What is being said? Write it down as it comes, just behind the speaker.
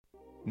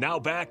Now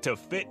back to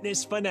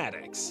Fitness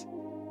Fanatics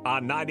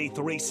on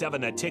 93.7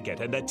 The Ticket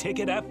and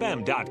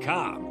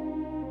theticketfm.com.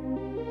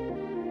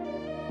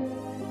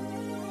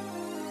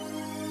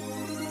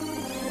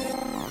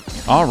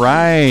 All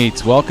right,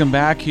 welcome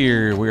back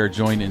here. We are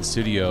joined in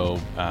studio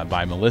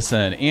by Melissa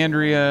and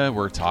Andrea.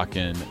 We're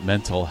talking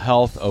mental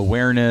health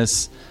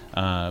awareness.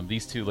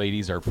 These two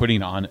ladies are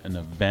putting on an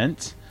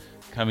event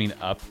coming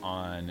up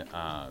on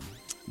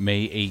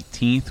May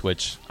 18th,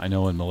 which I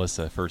know when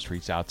Melissa first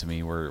reached out to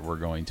me, we're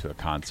going to a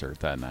concert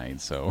that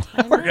night. So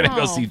we're going to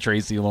go see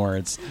Tracy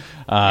Lawrence.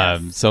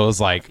 Yes. So it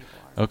was like,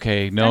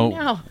 okay,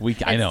 no,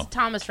 I know.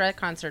 Thomas Rhett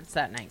concerts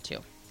that night too.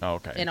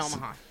 Okay. In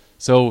Omaha.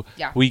 So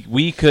Yeah.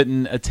 we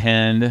couldn't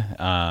attend,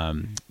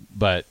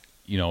 but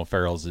you know,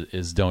 Farrell's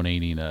is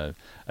donating a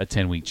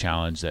 10-week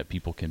challenge that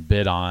people can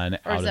bid on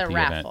Or out is at it the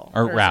raffle? event.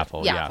 Or Or is it-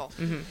 raffle, yeah. yeah. Raffle.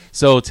 Mm-hmm.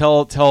 So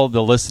tell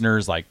the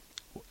listeners like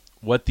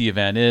what the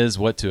event is,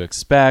 what to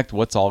expect,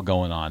 what's all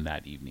going on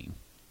that evening.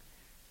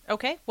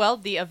 Okay, well,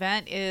 the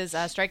event is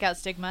Strike Out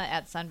Stigma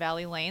at Sun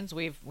Valley Lanes.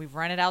 We've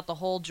rented out the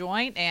whole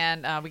joint,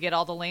 and we get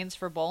all the lanes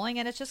for bowling,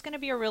 and it's just going to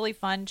be a really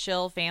fun,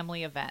 chill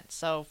family event.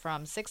 So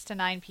from 6 to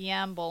 9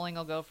 p.m., bowling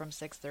will go from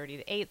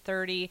 6:30 to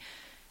 8:30.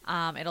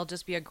 It'll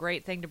just be a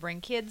great thing to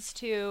bring kids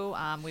to.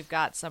 We've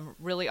got some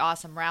really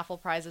awesome raffle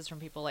prizes from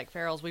people like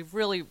Farrell's. We've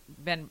really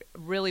been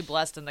really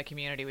blessed in the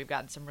community. We've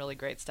gotten some really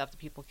great stuff that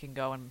people can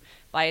go and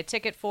buy a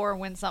ticket for,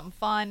 win something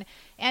fun,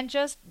 and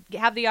just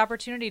have the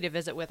opportunity to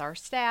visit with our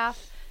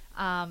staff.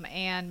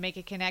 And make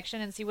a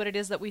connection and see what it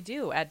is that we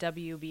do at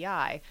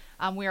WBI.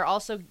 We are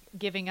also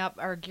gearing up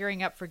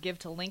for Give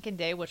to Lincoln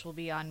Day, which will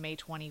be on May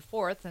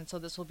 24th. And so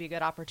this will be a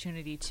good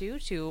opportunity, too,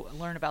 to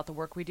learn about the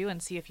work we do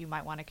and see if you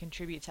might want to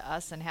contribute to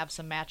us and have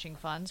some matching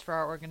funds for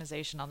our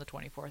organization on the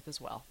 24th as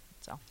well.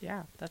 So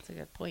Yeah, that's a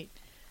good point.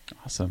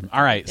 Awesome.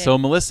 All right. So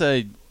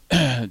Melissa,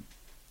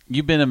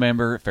 you've been a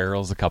member at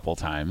Farrell's a couple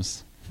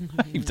times.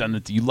 You've done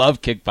it. You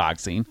love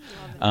kickboxing.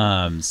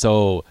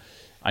 So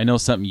I know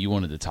something you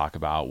wanted to talk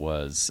about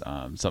was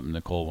something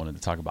Nicole wanted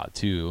to talk about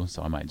too,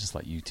 so I might just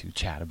let you two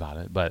chat about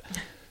it. But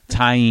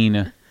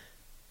tying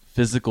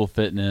physical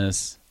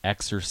fitness,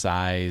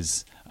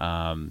 exercise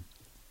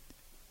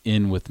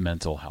in with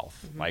mental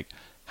health, like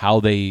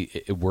how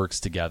it works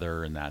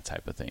together and that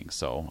type of thing.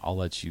 So I'll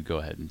let you go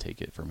ahead and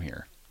take it from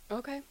here.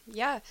 Okay.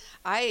 Yeah.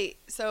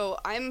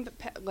 I'm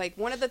like,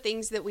 one of the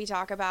things that we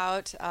talk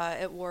about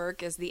at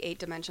work is the 8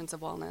 dimensions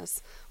of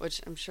wellness,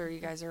 which I'm sure you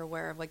guys are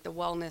aware of, like the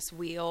wellness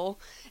wheel.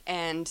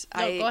 And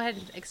Go ahead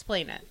and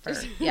explain it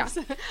first. Yeah.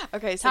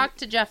 Okay. So Talk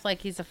to Jeff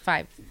like he's a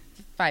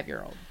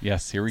five-year-old.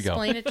 Yes, here we go.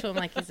 Explain it to him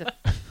like he's a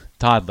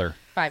Toddler.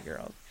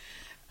 5-year-old.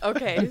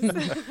 okay.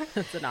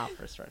 That's an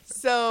offer reference.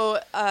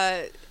 So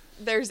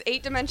there's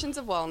 8 dimensions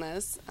of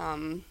wellness.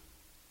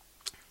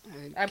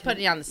 I'm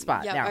putting you on the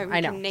spot now. We I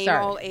know. can name Sorry.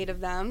 all 8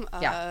 of them.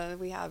 Yeah.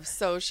 We have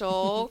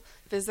social,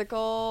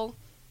 physical,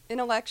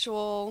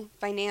 intellectual,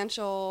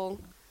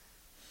 financial,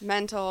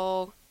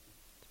 mental,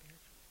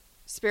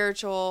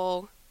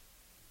 spiritual,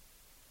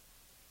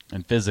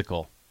 And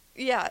physical.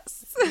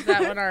 yes. Is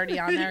that one already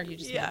on there? Or you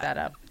just Yeah. made that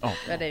up. Oh.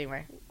 But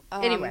anyway.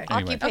 Anyway.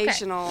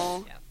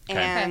 Occupational,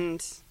 Okay.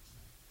 and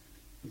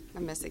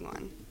I'm missing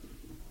one.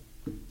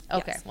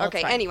 Okay. Yes. Well, it's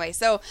Okay. fine. Anyway,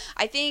 so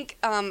I think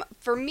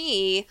for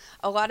me,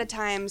 a lot of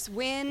times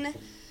when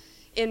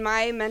in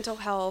my mental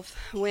health,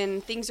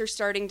 when things are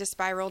starting to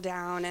spiral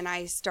down and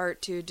I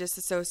start to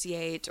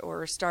disassociate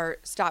or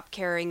stop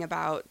caring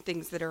about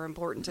things that are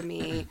important to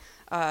me,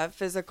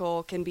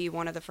 physical can be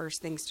one of the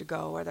first things to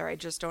go, whether I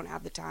just don't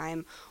have the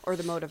time or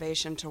the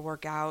motivation to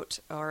work out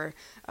or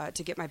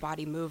to get my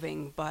body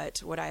moving. But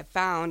what I've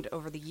found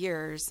over the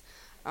years,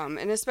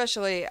 and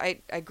especially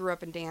I grew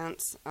up in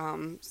dance,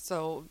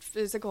 so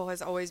physical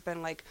has always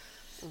been like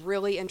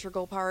really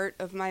integral part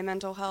of my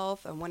mental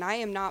health. And when I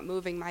am not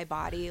moving my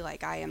body,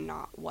 like I am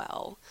not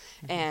well.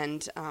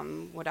 And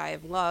what I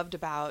have loved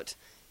about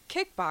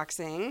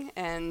kickboxing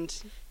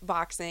and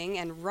boxing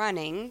and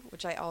running,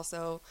 which I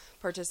also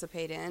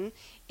participate in,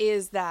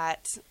 is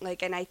that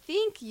like, and I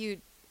think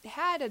you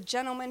had a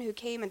gentleman who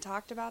came and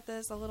talked about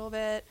this a little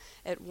bit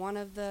at one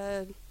of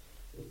the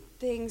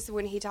things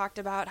when he talked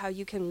about how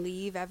you can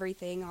leave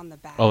everything on the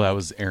back. Oh, that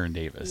was Aaron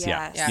Davis.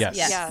 Yes. Yeah. Yes.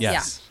 Yes.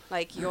 Yes.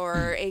 Like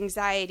your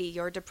anxiety,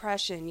 your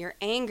depression, your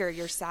anger,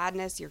 your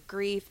sadness, your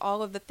grief,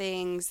 all of the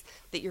things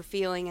that you're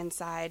feeling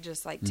inside,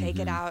 just like take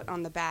it out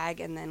on the bag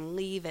and then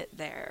leave it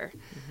there.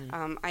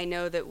 I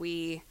know that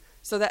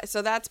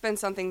so that's been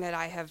something that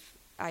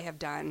I have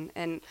done.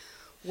 And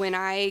when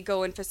I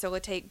go and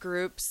facilitate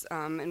groups,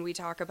 and we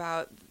talk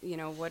about,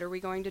 what are we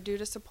going to do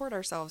to support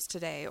ourselves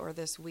today or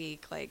this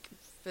week, like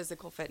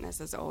physical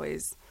fitness is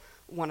always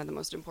one of the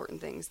most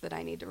important things that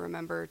I need to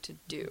remember to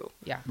do.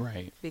 Yeah.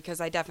 Right. Because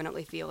I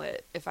definitely feel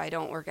it if I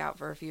don't work out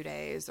for a few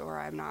days or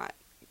I'm not,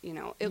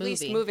 at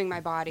least Moving. moving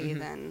my body,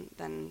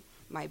 then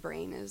my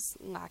brain is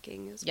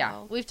lacking as Yeah.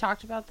 well. We've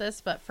talked about this,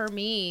 but for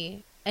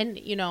me,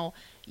 and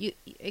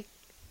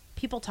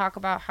people talk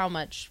about how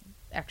much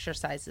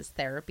exercise is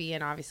therapy.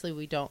 And obviously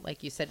we don't,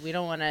 like you said, we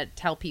don't want to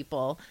tell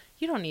people,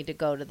 you don't need to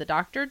go to the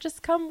doctor,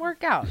 just come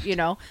work out, you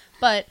know?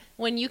 But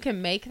when you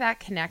can make that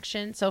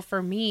connection. So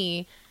for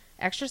me,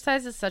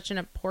 exercise is such an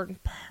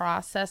important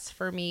process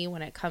for me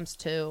when it comes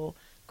to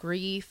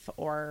grief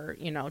or,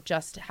 you know,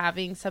 just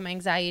having some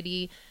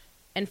anxiety.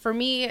 And for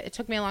me, it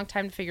took me a long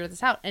time to figure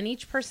this out. And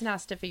each person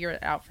has to figure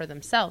it out for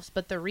themselves.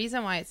 But the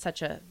reason why it's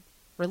such a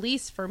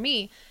release for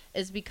me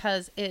is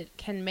because it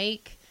can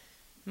make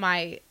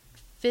my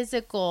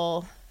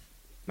physical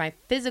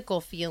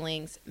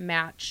feelings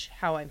match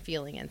how I'm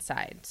feeling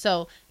inside.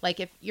 So like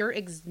if you're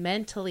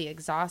mentally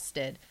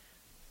exhausted,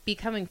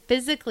 becoming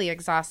physically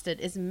exhausted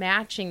is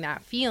matching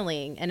that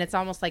feeling, and it's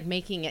almost like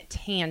making it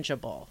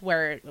tangible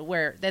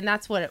where then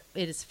that's what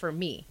it is for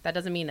me. That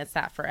doesn't mean it's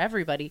that for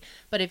everybody,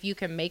 but if you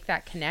can make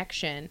that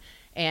connection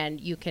and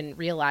you can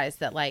realize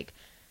that like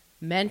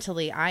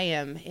mentally I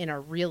am in a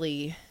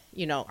really,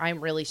 you know,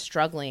 I'm really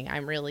struggling.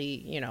 I'm really,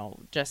 you know,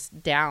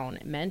 just down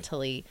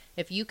mentally.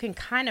 If you can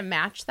kind of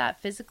match that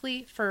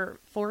physically for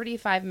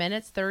 45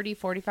 minutes, 30,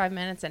 45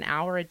 minutes, an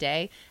hour a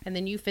day, and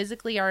then you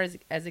physically are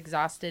as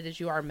exhausted as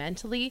you are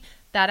mentally,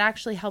 that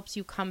actually helps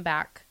you come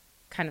back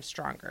kind of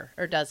stronger,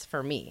 or does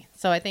for me.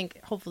 So I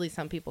think hopefully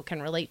some people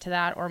can relate to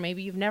that, or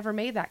maybe you've never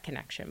made that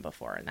connection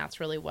before. And that's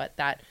really what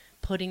that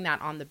putting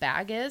that on the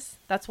bag is.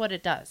 That's what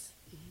it does.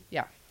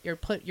 Yeah.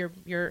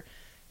 You're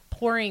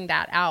pouring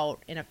that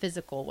out in a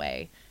physical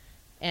way.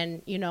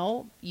 And, you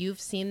know, you've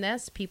seen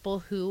this, people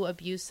who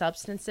abuse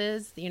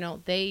substances, you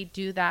know, they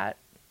do that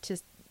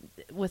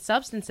with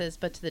substances,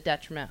 but to the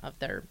detriment of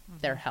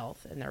their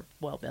health and their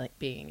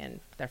well-being and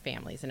their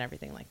families and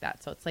everything like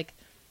that. So it's like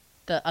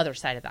the other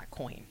side of that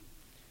coin.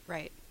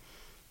 Right.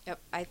 Yep.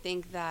 I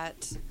think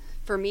that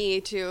for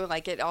me too,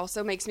 like it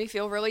also makes me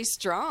feel really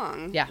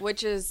strong. Yeah.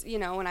 Which is, you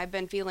know, when I've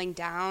been feeling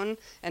down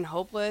and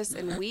hopeless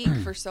and weak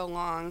for so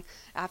long,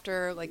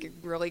 after like a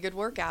really good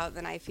workout,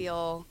 then I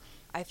feel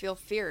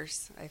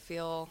fierce. I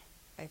feel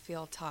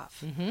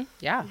tough. Mm-hmm.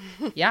 Yeah.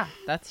 Yeah.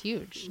 That's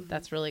huge.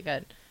 That's really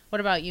good. What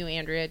about you,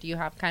 Andrea? Do you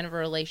have kind of a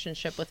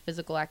relationship with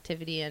physical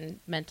activity and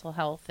mental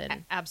health?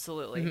 And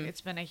Absolutely. Mm-hmm.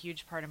 It's been a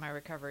huge part of my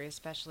recovery,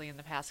 especially in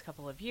the past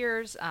couple of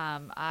years.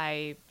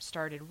 I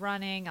started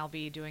running. I'll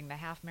be doing the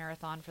half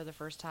marathon for the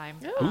first time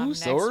Ooh, next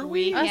so are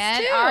we. weekend. Us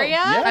too. Are ya?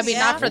 Yes. I mean,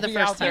 not for We'll the be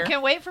first out there. time. You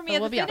can wait for me But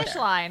at we'll the be out finish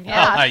there. line.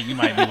 Yeah. Yeah. You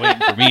might be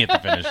waiting for me at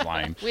the finish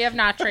line. We have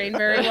not trained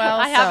very well.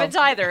 I haven't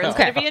either. It's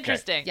Okay. going to be Okay.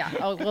 interesting. Yeah.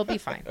 Oh, we'll be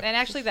fine. And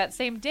actually, that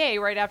same day,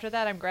 right after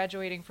that, I'm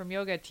graduating from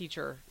yoga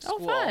teacher Oh,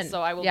 school. fun.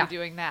 So I will Yeah. be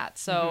doing that.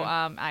 So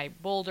I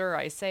boulder,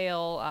 I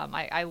sail.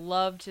 I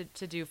love to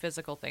do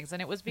physical things. And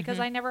it was because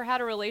I never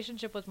had a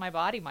relationship with my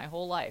body my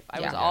whole life. I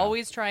was Yeah.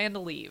 always trying to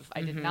leave.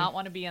 I did not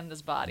want to be in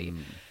this body.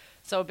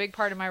 So a big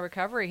part of my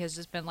recovery has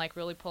just been like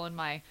really pulling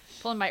my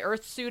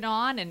earth suit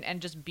on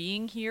and just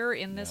being here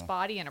in this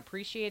body and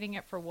appreciating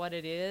it for what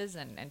it is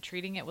and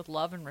treating it with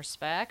love and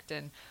respect.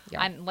 And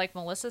Yeah. I, like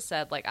Melissa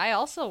said, like I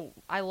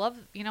love,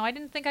 you know, I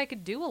didn't think I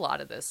could do a lot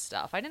of this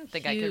stuff. I didn't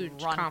think I Huge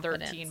could run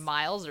confidence. 13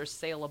 miles or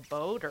sail a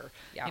boat or,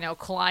 Yeah. you know,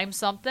 climb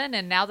something.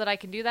 And now that I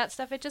can do that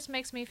stuff, it just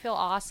makes me feel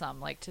awesome.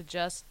 Like to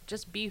just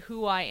be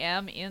who I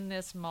am in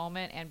this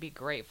moment and be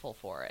grateful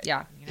for it.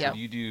 Yeah. You Yeah. know? Do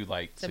you do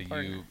like, so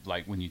important. you,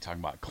 like when you talk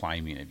about climbing,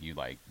 have you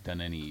like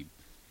done any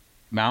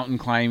mountain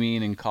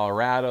climbing in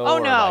Colorado? Oh or,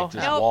 no! like,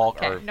 just no,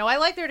 walk or, no. I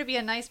like there to be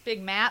a nice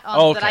big mat on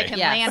Oh, that I okay. can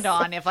Yes. land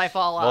on if I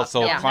fall off. well,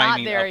 so Yeah.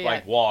 climbing Not there up yet.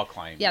 like wall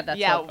climbing. Yeah, that's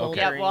yeah, what bouldering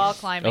yeah, wall is.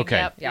 climbing. Okay.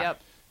 Yep, Yeah.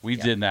 yep. We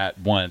Yeah. did that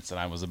once, and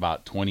I was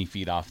about 20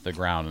 feet off the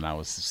ground, and I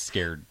was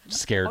scared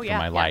Oh, for yeah,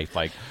 my yeah. life.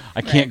 Like,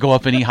 I can't go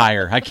up any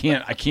higher. I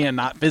can't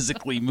not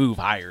physically move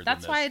higher.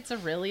 That's than why this. it's a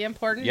really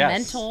important Yes.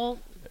 mental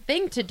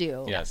thing to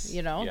do. Yes.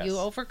 You know, Yes. you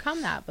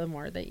overcome that the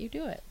more that you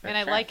do it. for And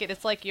I sure. like it.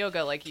 It's like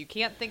yoga. Like you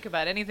can't think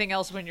about anything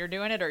else when you're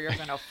doing it, or you're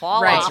gonna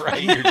fall Right. off. That's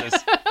right. You're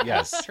just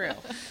yes. True.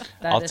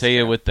 I'll tell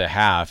you with the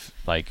half,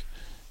 like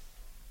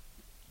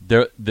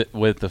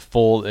with the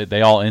full,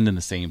 they all end in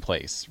the same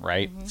place,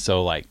 right?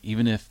 So like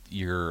even if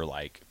you're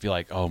like feel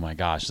like, oh my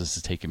gosh, this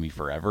is taking me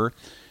forever,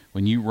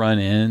 when you run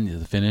in to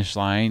the finish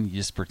line, you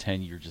just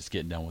pretend you're just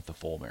getting done with the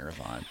full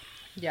marathon.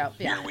 Yeah.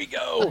 Here we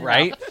go,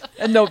 right?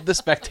 And no, the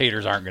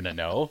spectators aren't going to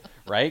know,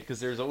 right? Because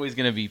there's always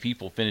going to be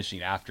people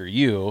finishing after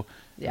you.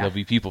 Yeah. There'll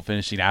be people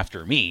finishing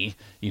after me,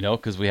 you know,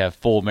 because we have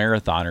full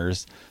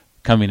marathoners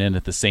coming in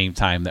at the same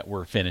time that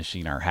we're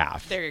finishing our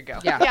half. There you go.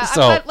 Yeah.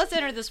 So- let's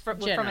enter this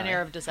from an Generally.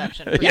 air of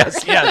deception. for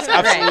Yes, sure. yes,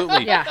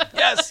 absolutely. Yeah.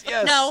 Yes,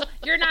 yes. No,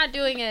 you're not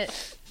doing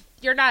it.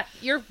 You're not.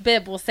 Your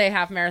bib will say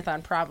half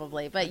marathon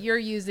probably, but you're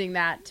using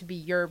that to be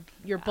you're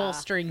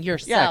bolstering Yeah,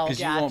 yourself because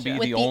you won't be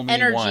with the the only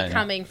energy one.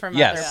 coming from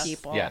Yes, other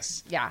people.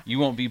 Yes. Yeah. You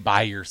won't be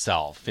by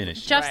yourself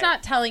finishing. Jeff's Right.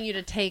 not telling you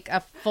to take a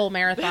full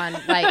marathon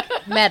like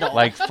medal.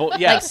 Like full,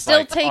 yes.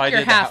 still take I your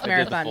did the- half I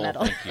did the marathon full,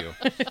 medal. Thank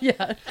you. yeah.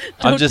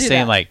 I'm Don't just do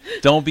saying, that. like,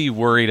 don't be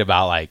worried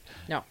about like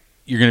No.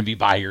 you're going to be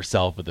by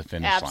yourself at the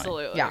finish line.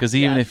 Absolutely. Yeah. Because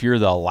even Yeah. if you're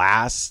the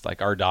last,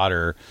 like our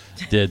daughter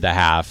did the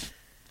half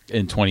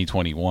in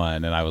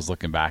 2021, and I was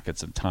looking back at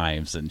some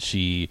times, and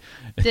she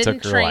Didn't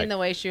took her train like, the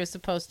way she was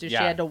supposed to. She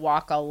Yeah. had to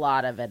walk a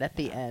lot of it at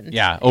the end.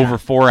 over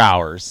 4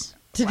 hours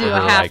To do They a were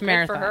half like- Good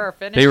marathon. for her.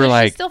 Finish They were it.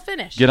 like, Still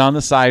finished. get on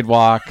the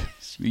sidewalk.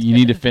 You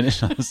need to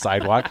finish on the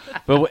sidewalk.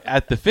 But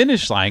at the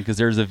finish line, because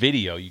there's a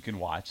video you can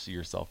watch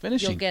yourself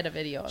finishing. You'll get a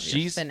video of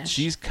your finish.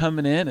 She's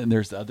coming in, and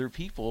there's other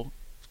people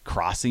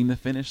crossing the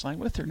finish line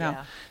with her. Now,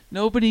 Yeah.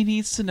 nobody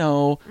needs to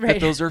know Right. that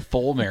those are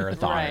full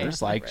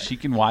marathoners. Right. Like, she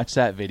can watch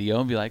that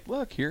video and be like,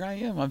 look, here I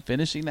am. I'm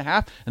finishing the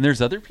half, and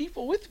there's other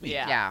people with me.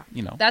 Yeah. Yeah.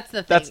 You know, That's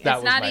the thing. that It's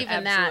was not my-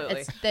 even Absolutely. that.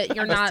 It's that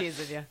you're I was not.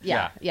 teasing you.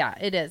 Yeah,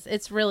 it is.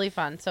 It's really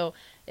fun. So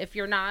if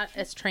you're not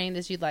as trained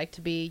as you'd like to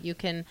be, you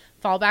can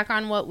fall back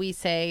on what we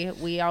say.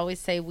 We always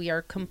say we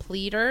are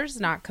completers,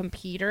 not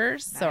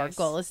competers. So our Nice.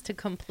 goal is to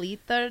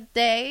complete the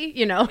day,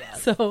 you know.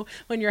 So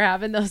when you're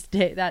having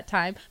that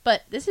time.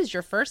 But this is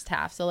your first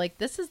half. So like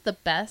this is the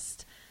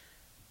best.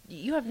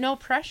 You have no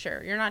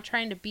pressure. You're not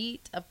trying to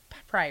beat a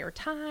prior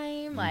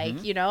time.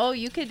 Like, you know,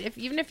 you could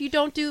even if you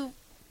don't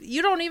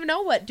even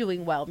know what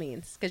doing well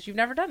means because you've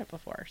never done it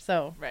before.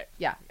 So Right.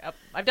 yeah. Yep.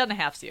 I've done the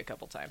half C a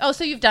couple times. Oh,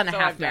 so you've done a So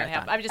half I've done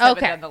marathon. I just haven't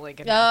Okay. done the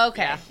Lincoln half.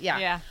 Okay. Yeah.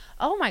 Yeah.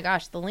 Oh my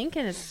gosh, the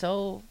Lincoln is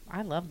so.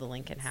 I love the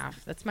Lincoln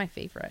half. That's my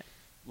favorite.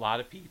 a lot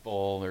of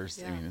people. There's,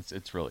 I Yeah. mean,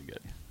 it's really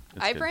good.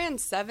 It's I've good. ran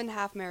 7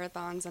 half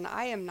marathons, and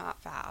I am not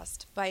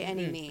fast by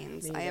any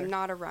means. Me I am either.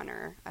 not a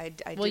runner.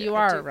 Well, you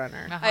are a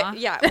runner. Uh-huh.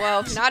 Yeah,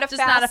 well, not a Just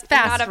not a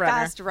fast runner.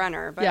 fast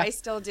runner, but Yeah. I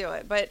still do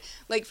it. But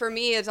like for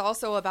me, it's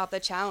also about the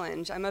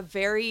challenge. I'm a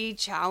very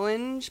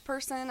challenge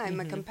person. I'm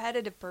a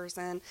competitive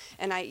person,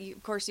 and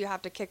of course, you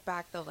have to kick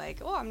back the like,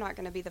 oh, I'm not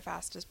going to be the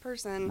fastest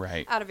person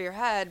Right. out of your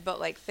head, but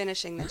like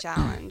finishing the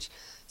challenge.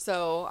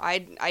 So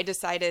I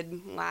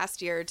decided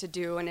last year to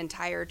do an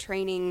entire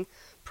training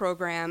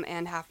program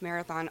and half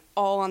marathon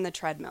all on the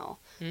treadmill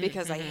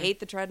because I hate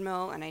the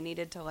treadmill and I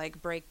needed to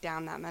like break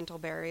down that mental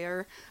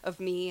barrier of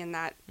me and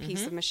that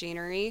piece of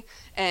machinery,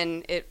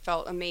 and it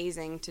felt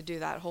amazing to do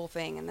that whole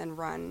thing and then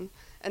run.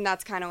 And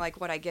that's kind of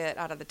like what I get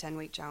out of the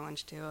 10-week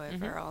challenge too at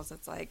Farrell's.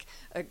 It's like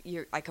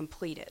I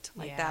complete it.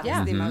 Like Yeah. that Yeah.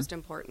 is the most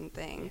important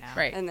thing. Yeah.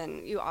 Right. And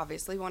then you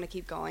obviously want to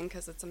keep going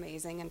because it's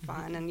amazing and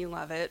fun and you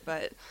love it.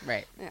 But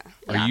Right. yeah,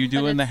 Are Yeah, you but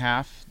doing the it's-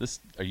 half?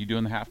 Are you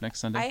doing the half next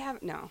Sunday? I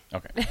have no.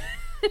 Okay.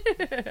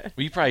 Well,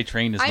 you probably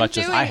trained as I'm much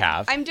doing, as I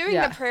have. I'm doing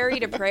Yeah. the prairie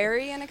to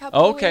prairie in a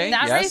couple of Okay. weeks.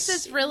 That Yes. race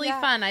is really Yeah.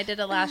 fun. I did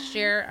it last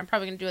year. I'm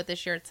probably gonna do it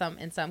this year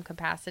in some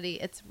capacity.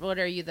 It's what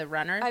are you, the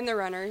runner? I'm the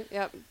runner.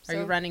 Yep. Are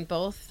you running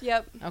both?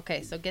 Yep.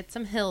 Okay, so get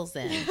some hills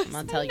in. I'm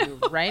gonna tell you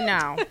right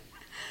now.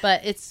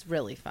 But it's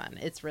really fun.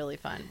 It's really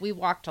fun. We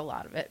walked a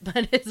lot of it,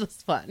 but it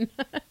was fun.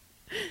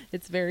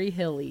 It's very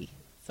hilly.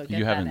 So get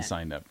You that haven't in.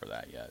 signed up for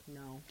that yet.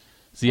 No.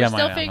 So yeah, We're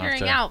still I'm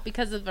figuring out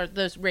because of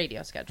those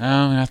radio schedules.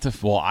 I'm gonna have to.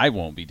 Well, I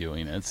won't be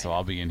doing it, so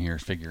I'll be in here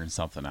figuring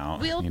something out.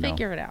 We'll you know.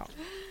 figure it out.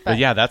 But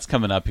yeah, that's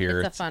coming up here.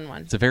 it's a fun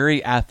one. It's a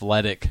very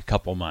athletic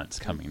couple months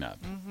coming up.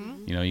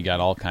 You know, you got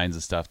all kinds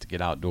of stuff to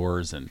get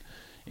outdoors,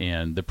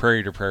 and the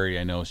prairie to prairie.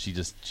 I know she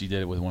did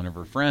it with one of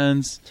her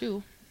friends.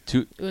 Two.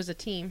 Two. It was a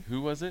team.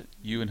 Who was it?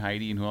 You and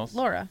Heidi and who else?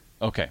 Laura.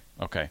 Okay.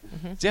 So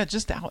yeah,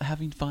 just out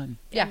having fun.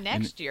 Yeah. And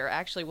next year,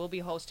 actually, we'll be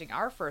hosting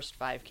our first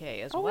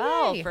 5K as Oh,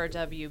 well yay. for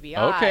WBI.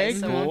 Okay,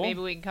 so cool. maybe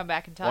we can come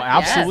back and talk Well,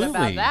 about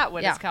absolutely. that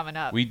when Yeah. it's coming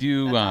up. We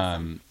do That's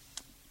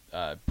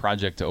awesome.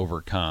 Project to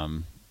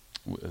Overcome.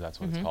 That's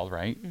what Mm-hmm. it's called,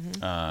 right?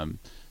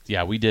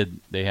 Yeah, we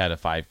did. They had a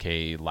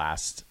 5K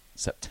last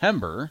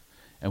September,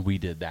 and we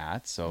did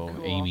that. So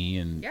Cool. Amy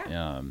and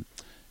Yeah.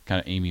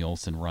 kind of Amy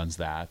Olson runs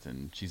that,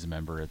 and she's a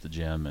member at the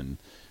gym, and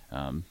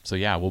so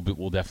yeah,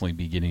 we'll definitely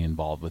be getting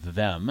involved with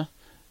them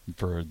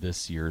for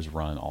this year's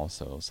run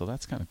also. So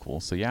that's kind of cool.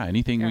 So yeah,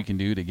 anything we Yeah. can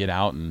do to get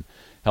out and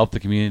help the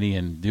community,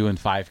 and doing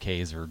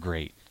 5Ks are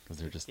great because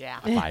they're just Yeah.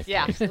 5Ks.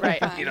 Yeah,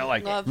 right. You know,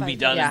 like Love we'll be 5Ks.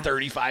 done Yeah. in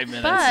 35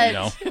 minutes. But- you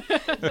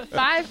know.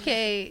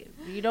 5K,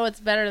 you know it's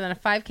better than a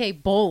 5K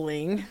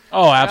bowling.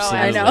 Oh,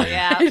 absolutely. I know.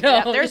 Yeah, I know.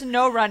 yeah. There's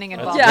no running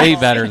involved. Yeah. Way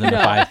better than a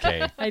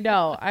 5K. I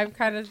know. I'm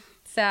kind of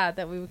sad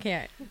that we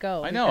can't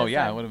go. I know, because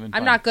yeah, it I'm- would've been I'm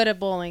fun. not good at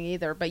bowling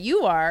either, but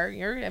you are.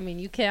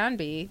 You can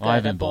be. Well, I good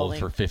haven't at bowled bowling.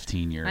 for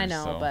 15 years. I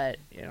know, so. but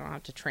you don't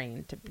have to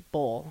train to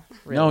bowl.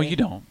 Really. No, you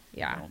don't.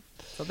 Yeah. You don't.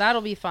 So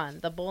that'll be fun.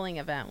 The bowling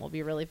event will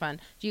be really fun.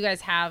 Do you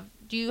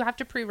have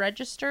to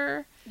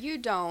pre-register? You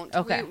don't.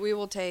 Okay. We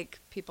will take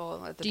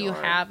people at the Do door. you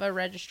have a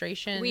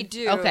registration? We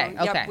do. Okay.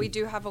 Yep, Okay. we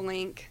do have a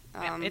link.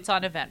 Yeah, it's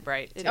on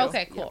Eventbrite. it too. is.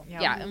 Okay, cool.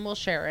 Yeah. Yeah, and we'll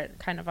share it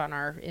kind of on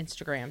our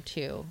Instagram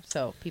too,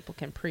 so people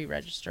can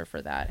pre-register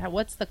for that.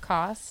 What's the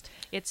cost?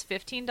 It's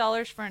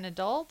 $15 for an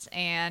adult,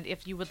 and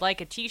if you would like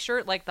a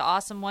T-shirt like the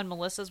awesome one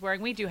Melissa's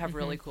wearing, we do have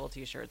really cool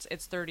T-shirts.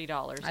 It's $30.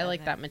 I and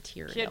like then that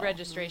material. Kid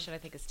registration, I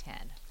think, is 10.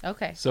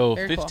 Okay. So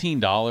very cool.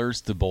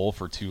 $15 to bowl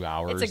for 2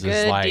 hours It's a good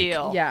is like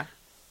deal. Yeah.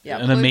 Yeah.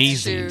 an Includes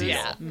amazing shoes. deal.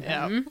 Yeah. Mm-hmm.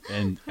 Yeah.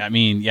 And I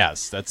mean,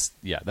 yes, that's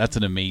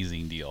an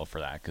amazing deal for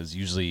that, because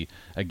usually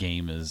a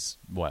game is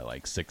what,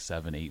 like $6,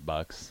 $7,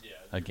 $8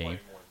 a game.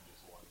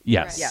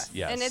 Yes. Yes.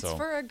 Yes. And it's so-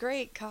 for a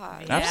great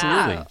cause.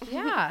 Absolutely.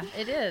 Yeah,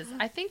 it is.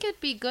 I think it'd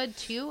be good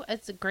too.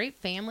 It's a great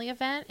family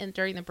event. And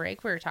during the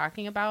break, we were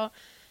talking about,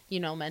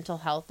 mental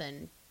health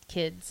and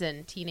kids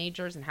and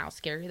teenagers and how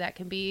scary that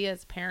can be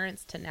as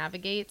parents to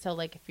navigate. So,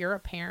 like, if you're a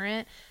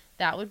parent,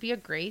 that would be a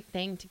great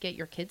thing to get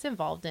your kids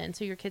involved in,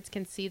 so your kids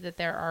can see that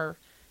there are,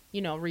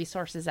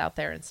 resources out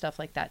there and stuff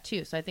like that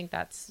too. So I think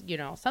that's,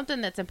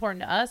 something that's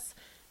important to us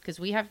because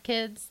we have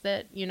kids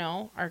that,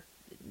 are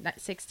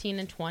 16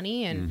 and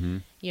 20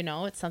 and,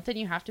 it's something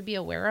you have to be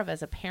aware of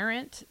as a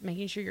parent,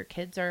 making sure your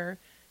kids are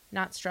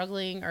not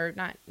struggling or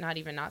not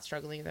even not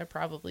struggling. They're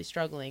probably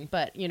struggling,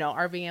 but,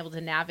 are being able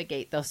to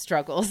navigate those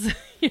struggles,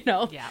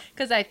 Yeah.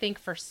 because I think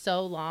for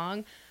so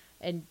long,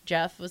 and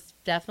Jeff was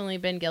definitely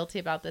been guilty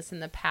about this in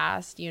the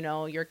past,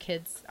 your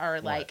kids are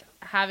like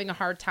having a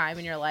hard time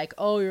and you're like,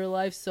 oh, your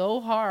life's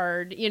so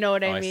hard. You know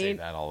what I I mean? say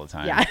that all the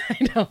time. Yeah, I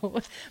know.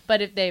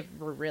 But if they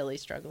were really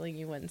struggling,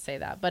 you wouldn't say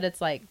that. But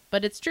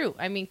it's true.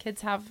 I mean,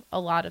 kids have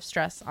a lot of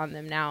stress on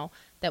them now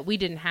that we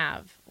didn't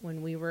have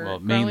when we were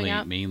growing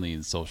up. Mainly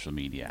the social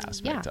media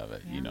aspect Yeah. of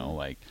it.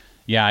 Like,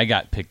 I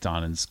got picked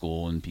on in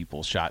school and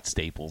people shot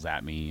staples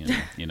at me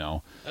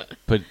and,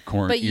 put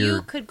corn. But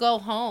you could go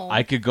home.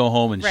 I could go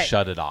home and Right.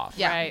 shut it off.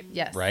 Yeah. Right.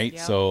 Yes. Right.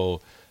 Yep.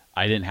 So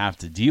I didn't have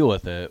to deal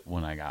with it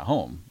when I got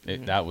home.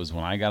 That was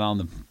when I got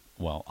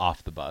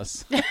off the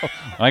bus. When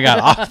I got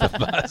off the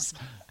bus,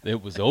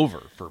 it was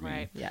over for me.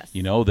 Right. Yes.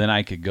 Then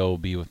I could go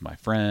be with my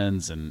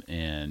friends and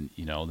then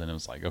it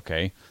was like,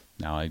 okay,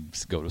 now I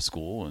just go to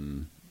school.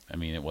 And I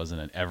mean, it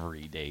wasn't an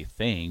everyday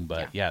thing,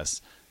 but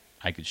yes,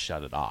 I could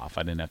shut it off.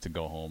 I didn't have to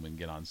go home and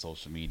get on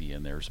social media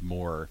and there's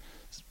more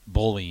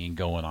bullying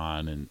going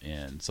on.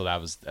 And so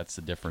that's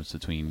the difference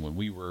between when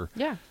we were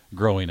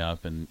growing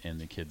up and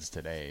the kids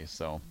today.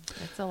 So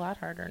It's a lot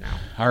harder now.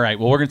 all right.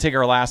 Well, we're going to take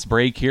our last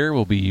break here.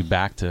 We'll be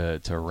back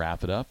to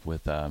wrap it up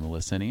with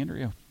Melissa and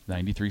Andrea.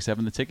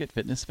 93.7 The Ticket,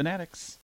 Fitness Fanatics.